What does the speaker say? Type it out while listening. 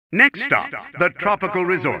Next stop, the Tropical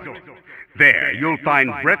Resort. There, you'll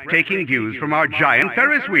find breathtaking views from our giant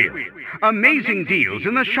Ferris wheel, amazing deals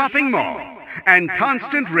in the shopping mall, and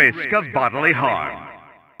constant risk of bodily harm.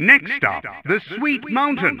 Next stop, the Sweet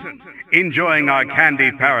Mountain. Enjoying our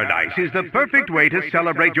candy paradise is the perfect way to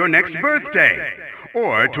celebrate your next birthday,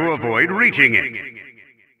 or to avoid reaching it.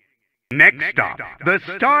 Next stop, the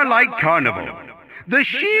Starlight Carnival. The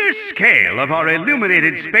sheer scale of our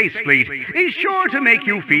illuminated space fleet is sure to make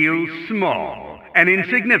you feel small and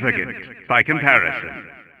insignificant by comparison.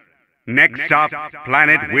 Next stop,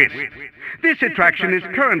 Planet Wisp. This attraction is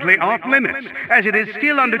currently off limits, as it is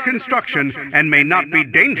still under construction and may not be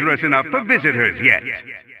dangerous enough for visitors yet.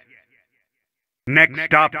 Next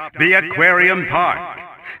stop, the Aquarium Park.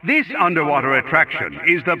 This underwater attraction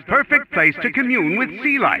is the perfect place to commune with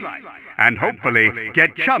sea life and hopefully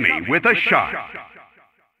get chummy with a shark.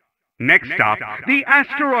 Next stop, the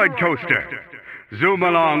Asteroid Coaster. Zoom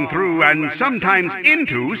along through and sometimes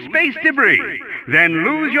into space debris, then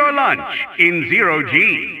lose your lunch in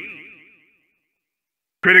zero-G.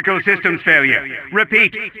 Critical systems failure.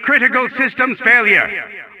 Repeat, critical systems failure.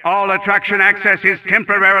 All attraction access is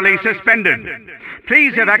temporarily suspended.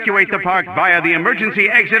 Please evacuate the park via the emergency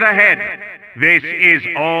exit ahead. This is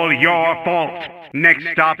all your fault. Next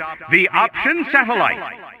stop, the Option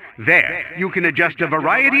Satellite. There, you can adjust a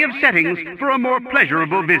variety of settings for a more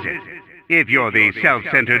pleasurable visit, if you're the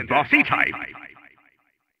self-centered bossy type.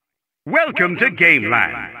 Welcome to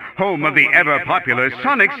Gameland, home of the ever-popular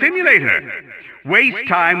Sonic Simulator. Waste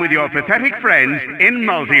time with your pathetic friends in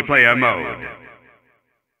multiplayer mode.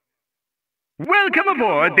 Welcome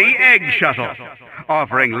aboard the Egg Shuttle,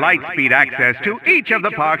 offering light-speed access to each of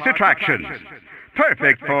the park's attractions.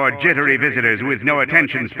 Perfect for jittery visitors with no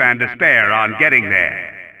attention span to spare on getting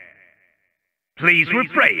there. Please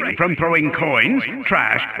refrain from throwing coins,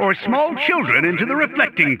 trash, or small children into the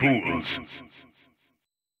reflecting pools.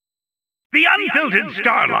 The unfiltered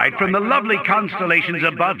starlight from the lovely constellations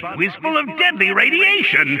above you is full of deadly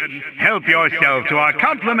radiation. Help yourself to our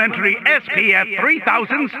complimentary SPF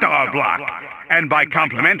 3000 star block. And by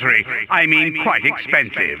complimentary, I mean quite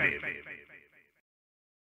expensive.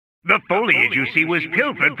 The foliage you see was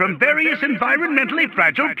pilfered from various environmentally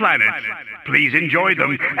fragile planets. Please enjoy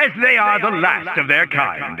them, as they are the last of their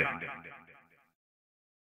kind.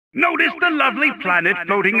 Notice the lovely planet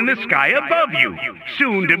floating in the sky above you,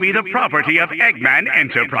 soon to be the property of Eggman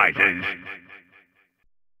Enterprises.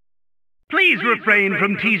 Please refrain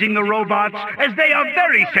from teasing the robots, as they are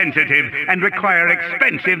very sensitive and require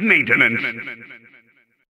expensive maintenance.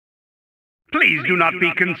 Please do not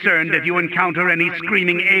be concerned if you encounter any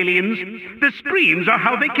screaming aliens. The screams are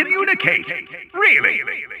how they communicate. Really,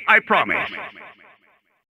 I promise.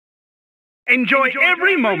 Enjoy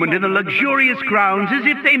every moment in the luxurious grounds as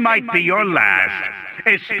if they might be your last,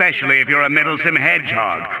 especially if you're a meddlesome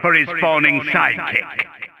hedgehog or his fawning sidekick.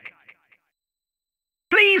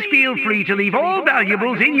 Please feel free to leave all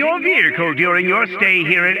valuables in your vehicle during your stay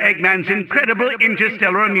here at Eggman's incredible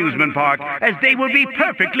interstellar amusement park, as they will be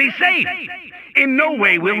perfectly safe. In no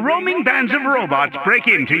way will roaming bands of robots break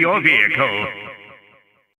into your vehicle.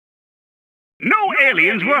 No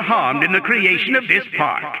aliens were harmed in the creation of this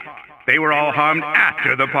park. They were all harmed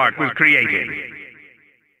after the park was created.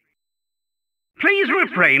 Please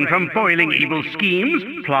refrain from foiling evil schemes,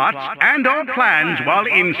 plots, and/or plans while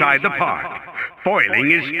inside the park. Foiling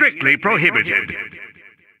is strictly prohibited.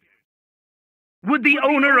 Would the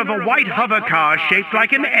owner of a white hover car shaped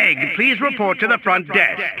like an egg please report to the front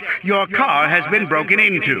desk? Your car has been broken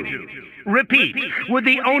into. Repeat, would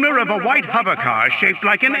the owner of a white hover car shaped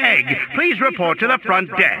like an egg please report to the front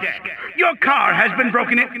desk? Your car has been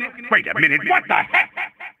broken in... Wait a minute, what the heck?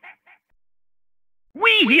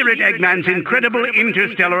 We here at Eggman's incredible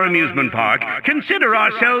interstellar amusement park consider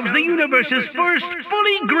ourselves the universe's first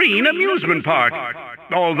fully green amusement park.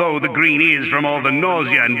 Although the green is from all the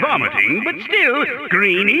nausea and vomiting, but still,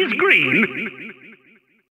 green is green.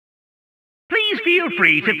 Please feel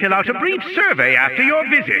free to fill out a brief survey after your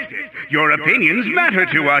visit. Your opinions matter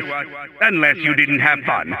to us. Unless you didn't have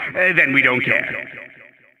fun, then we don't care.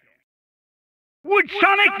 Would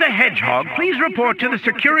Sonic the Hedgehog please report to the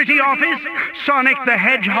security office? Sonic the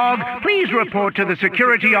Hedgehog, please report to the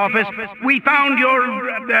security office. We found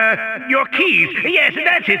your keys. Yes,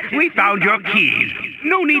 that's it. We found your keys.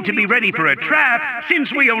 No need to be ready for a trap,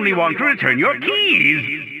 since we only want to return your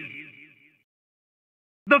keys.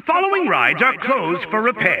 The following rides are closed for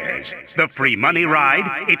repairs. The free money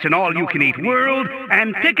ride, it's an all-you-can-eat world,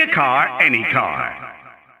 and pick a car, any car.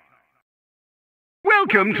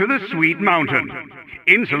 Welcome to the Sweet Mountain.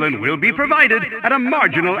 Insulin will be provided at a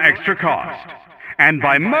marginal extra cost. And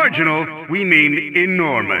by marginal, we mean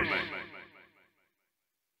enormous.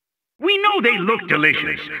 We know they look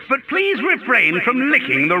delicious, but please refrain from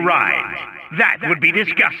licking the rides. That would be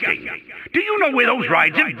disgusting. Do you know where those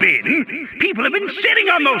rides have been? People have been sitting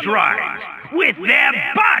on those rides with their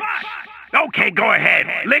butts. Okay, go ahead,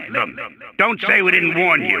 lick them. Don't say we didn't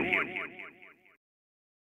warn you.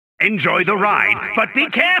 Enjoy the ride, but be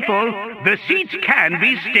careful. The seats can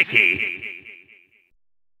be sticky.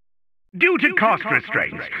 Due to cost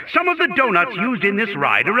restraints, some of the donuts used in this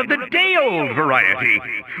ride are of the day-old variety.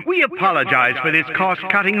 We apologize for this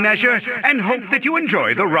cost-cutting measure and hope that you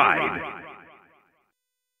enjoy the ride.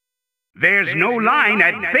 There's no line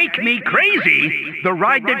at Bake Me Crazy, the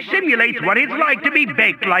ride that simulates what it's like to be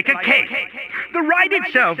baked like a cake. The ride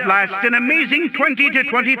itself lasts an amazing 20 to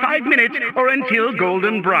 25 minutes or until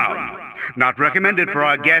golden brown. Not recommended for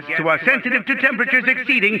our guests who are sensitive to temperatures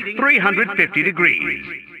exceeding 350 degrees.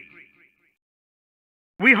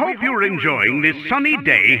 We hope you're enjoying this sunny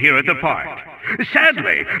day here at the park.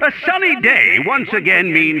 Sadly, a sunny day once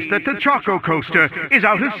again means that the Choco Coaster is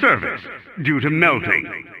out of service due to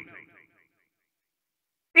melting.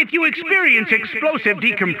 If you experience explosive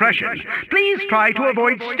decompression, please try to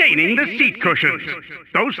avoid staining the seat cushions.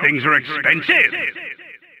 Those things are expensive.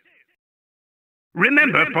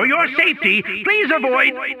 Remember, for your safety, please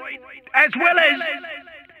avoid, as well as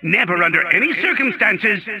never under any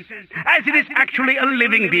circumstances, as it is actually a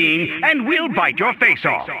living being and will bite your face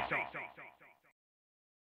off.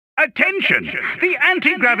 Attention! The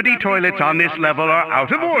anti-gravity toilets on this level are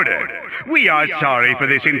out of order. We are sorry for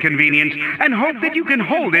this inconvenience and hope that you can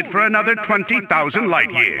hold it for another 20,000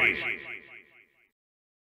 light years.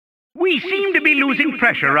 We seem to be losing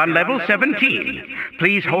pressure on level 17.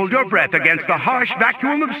 Please hold your breath against the harsh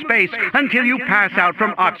vacuum of space until you pass out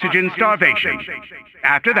from oxygen starvation.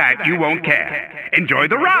 After that, you won't care. Enjoy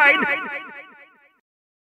the ride!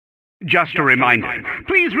 Just a reminder,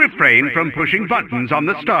 please refrain from pushing buttons on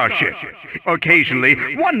the starship.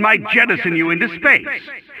 Occasionally, one might jettison you into space.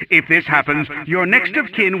 If this happens, your next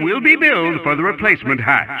of kin will be billed for the replacement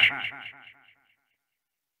hatch.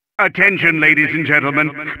 Attention, ladies and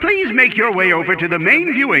gentlemen. Please make your way over to the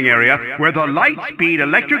main viewing area where the Lightspeed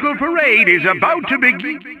Electrical Parade is about to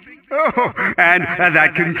begin. Oh, and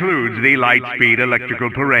that concludes the Lightspeed Electrical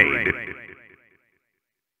Parade.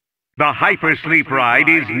 The Hypersleep ride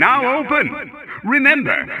is now open.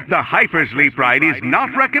 Remember, the Hypersleep ride is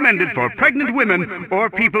not recommended for pregnant women or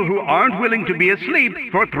people who aren't willing to be asleep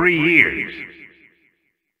for 3 years.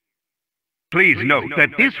 Please note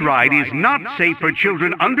that this ride is not safe for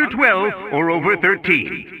children under 12 or over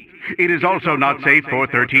 13. It is also not safe for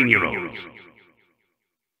 13-year-olds.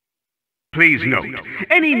 Please note,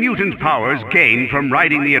 any mutant powers gained from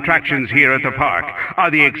riding the attractions here at the park are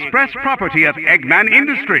the express property of Eggman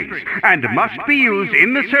Industries and must be used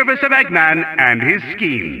in the service of Eggman and his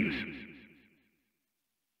schemes.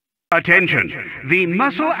 Attention, the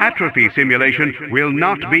muscle atrophy simulation will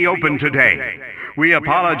not be open today. We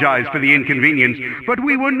apologize for the inconvenience, but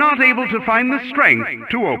we were not able to find the strength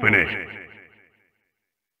to open it.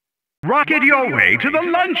 Rocket your way to the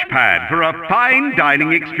lunch pad for a fine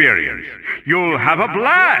dining experience. You'll have a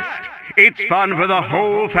blast! It's fun for the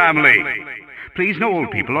whole family. Please, no old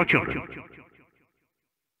people or children.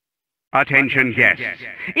 Attention guests,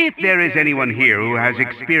 if there is anyone here who has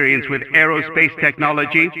experience with aerospace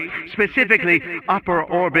technology, specifically upper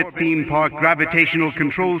orbit theme park gravitational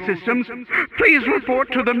control systems, please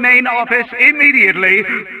report to the main office immediately.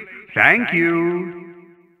 Thank you.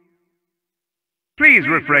 Please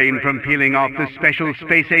refrain from peeling off the special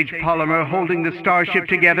space-age polymer holding the starship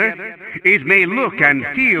together. It may look and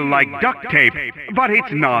feel like duct tape, but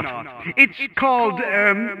it's not. It's called,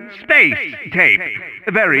 space tape.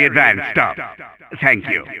 Very advanced stuff. Thank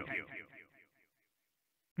you.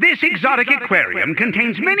 This exotic aquarium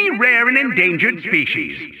contains many rare and endangered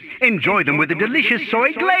species. Enjoy them with a delicious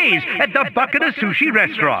soy glaze at the Bucket of Sushi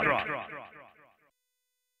restaurant.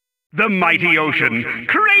 The mighty ocean,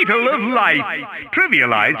 cradle of life,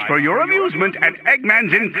 trivialized for your amusement at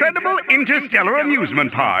Eggman's incredible interstellar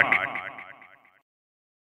amusement park.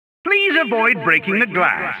 Please avoid breaking the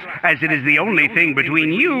glass, as it is the only thing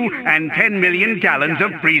between you and 10 million gallons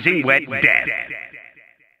of freezing wet death.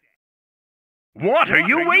 What are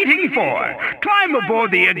you waiting for? Climb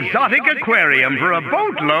aboard the exotic aquarium for a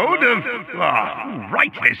boatload of... who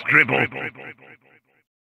writes this dribble?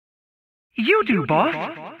 You do,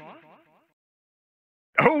 boss.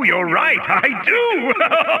 Oh, you're right, I do!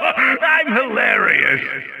 I'm hilarious.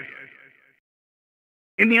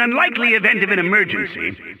 In the unlikely event of an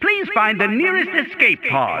emergency, please find the nearest escape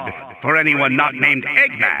pod. For anyone not named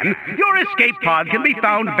Eggman, your escape pod can be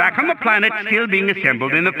found back on the planet still being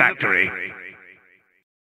assembled in the factory.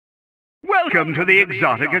 Welcome to the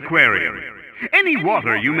exotic aquarium. Any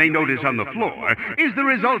water you may notice on the floor is the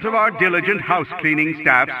result of our diligent house-cleaning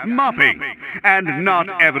staff's mopping, and not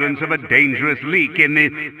evidence of a dangerous leak in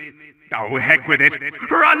the... Oh, heck with it.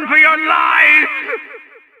 Run for your lives!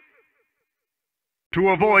 To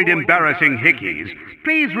avoid embarrassing hickeys,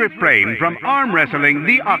 please refrain from arm wrestling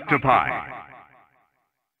the octopi.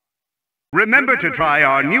 Remember to try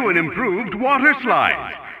our new and improved water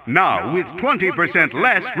slides, now with 20%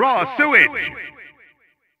 less raw sewage.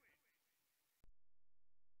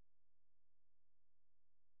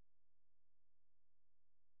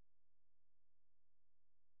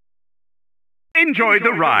 Enjoy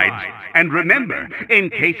the rides, and remember, in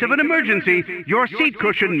case of an emergency, your seat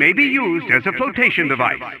cushion may be used as a flotation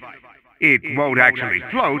device. It won't actually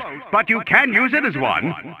float, but you can use it as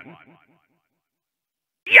one.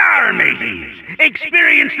 Yar, mateys!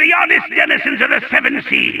 Experience the oddest denizens of the seven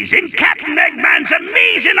seas in Captain Eggman's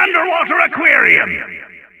amazing underwater aquarium!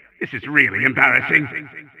 This is really embarrassing.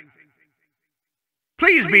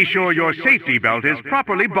 Please be sure your safety belt is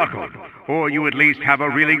properly buckled, or you at least have a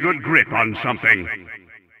really good grip on something.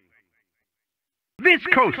 This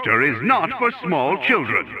coaster is not for small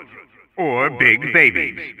children, or big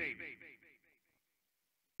babies.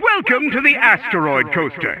 Welcome to the Asteroid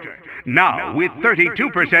Coaster, now with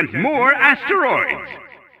 32% more asteroids.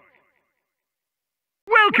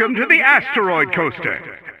 Welcome to the Asteroid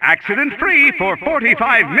Coaster, accident-free for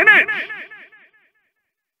 45 minutes.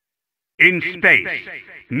 In space,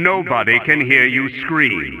 nobody can hear you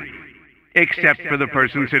scream, except for the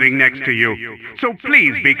person sitting next to you. So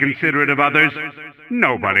please be considerate of others.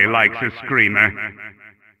 Nobody likes a screamer.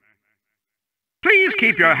 Please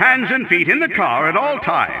keep your hands and feet in the car at all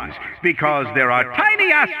times, because there are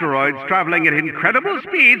tiny asteroids traveling at incredible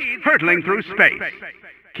speeds hurtling through space.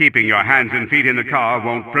 Keeping your hands and feet in the car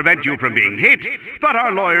won't prevent you from being hit, but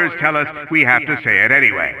our lawyers tell us we have to say it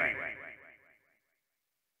anyway.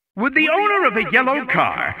 Would the owner of a yellow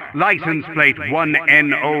car, license plate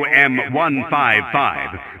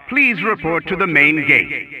 1NOM155, please report to the main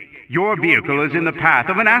gate? Your vehicle is in the path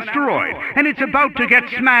of an asteroid, and it's about to get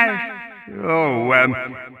smashed. Oh,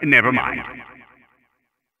 never mind.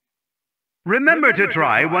 Remember to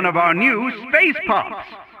try one of our new Space Pops.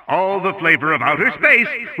 All the flavor of outer space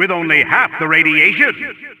with only half the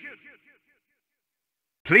radiation.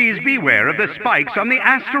 Please beware of the spikes on the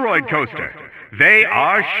Asteroid Coaster. They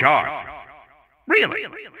are sharp. Really?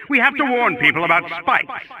 We have to warn people about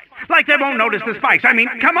spikes. Like they won't notice the spikes. I mean,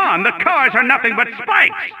 come on, the cars are nothing but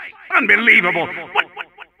spikes. Unbelievable.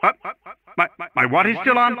 What? My what is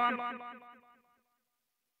still on?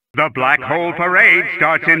 The Black Hole Parade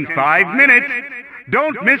starts in 5 minutes.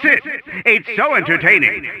 Don't miss it. It's so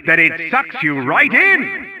entertaining that it sucks you right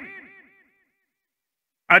in.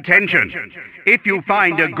 Attention! If you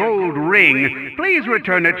find a gold ring, please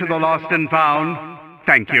return it to the lost and found.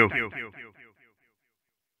 Thank you.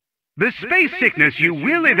 The space sickness you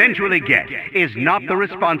will eventually get is not the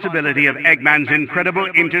responsibility of Eggman's incredible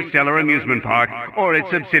interstellar amusement park or its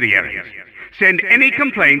subsidiaries. Send any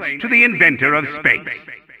complaints to the inventor of space.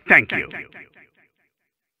 Thank you.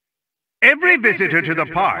 Every visitor to the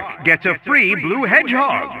park gets a free blue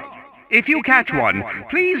hedgehog. If you catch one,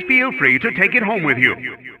 please feel free to take it home with you,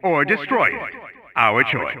 or destroy it. Our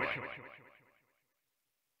choice.